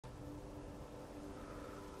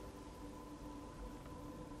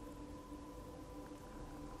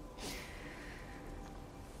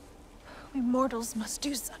We mortals must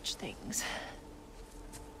do such things.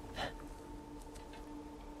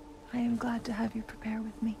 I am glad to have you prepare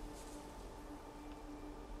with me.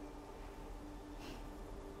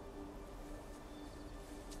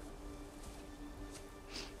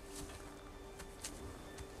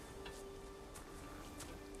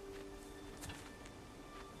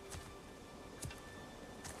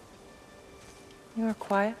 You are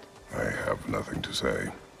quiet? I have nothing to say.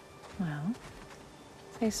 Well,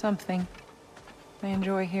 say something. I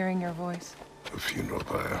enjoy hearing your voice. A funeral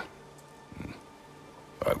pyre.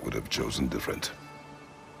 I would have chosen different.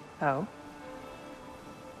 Oh?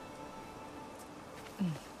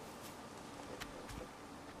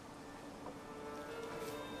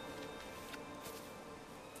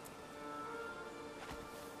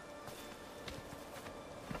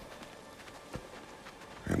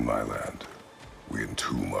 In my land, we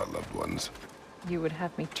entomb our loved ones. You would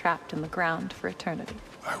have me trapped in the ground for eternity.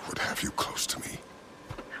 I would have you close to me.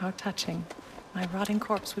 How touching. My rotting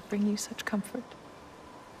corpse would bring you such comfort.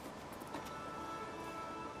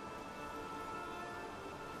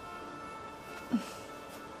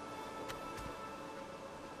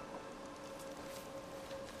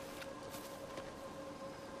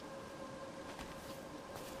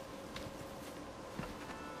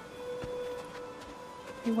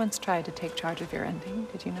 You once tried to take charge of your ending,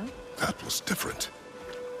 did you know? That was different.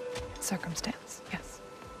 Circumstance, yes.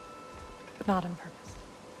 But not on purpose.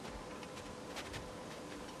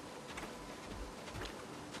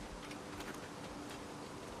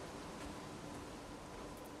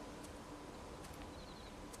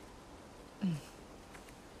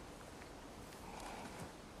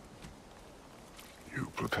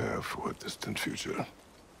 You prepare for a distant future.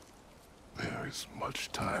 There is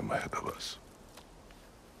much time ahead of us.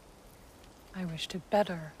 I wish to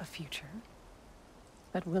better a future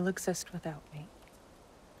that will exist without me,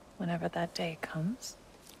 whenever that day comes.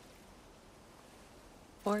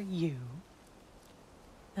 For you,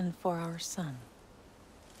 and for our son.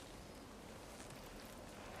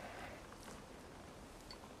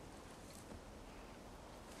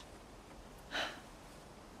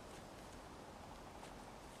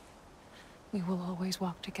 We will always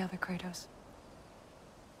walk together, Kratos.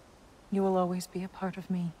 You will always be a part of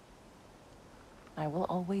me. I will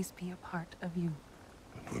always be a part of you.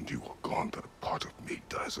 And when you are gone, that part of me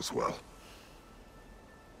dies as well.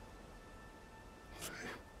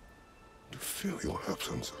 To feel your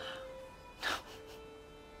absence.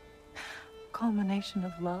 Culmination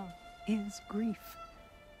of love is grief.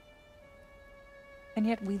 And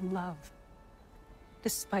yet we love,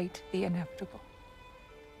 despite the inevitable.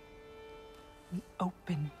 We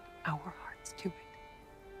open our hearts to it.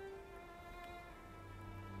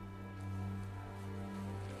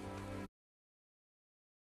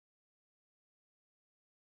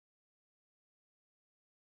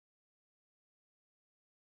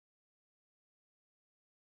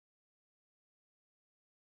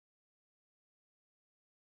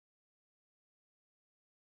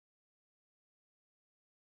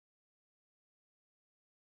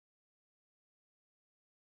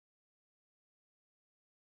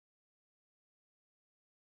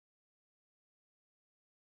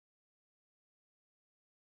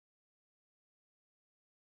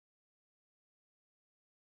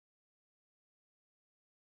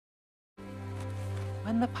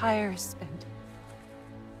 When the pyre is spent,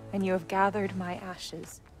 and you have gathered my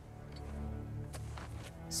ashes,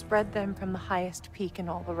 spread them from the highest peak in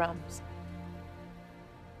all the realms.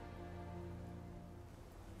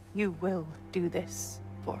 You will do this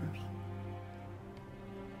for me.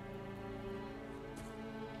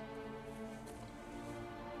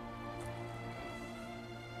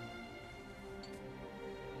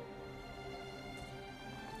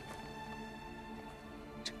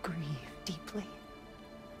 To grieve deeply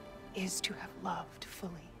is to have loved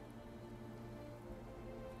fully.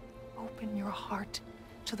 Open your heart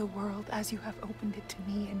to the world as you have opened it to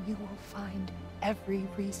me, and you will find every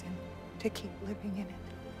reason to keep living in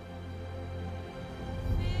it.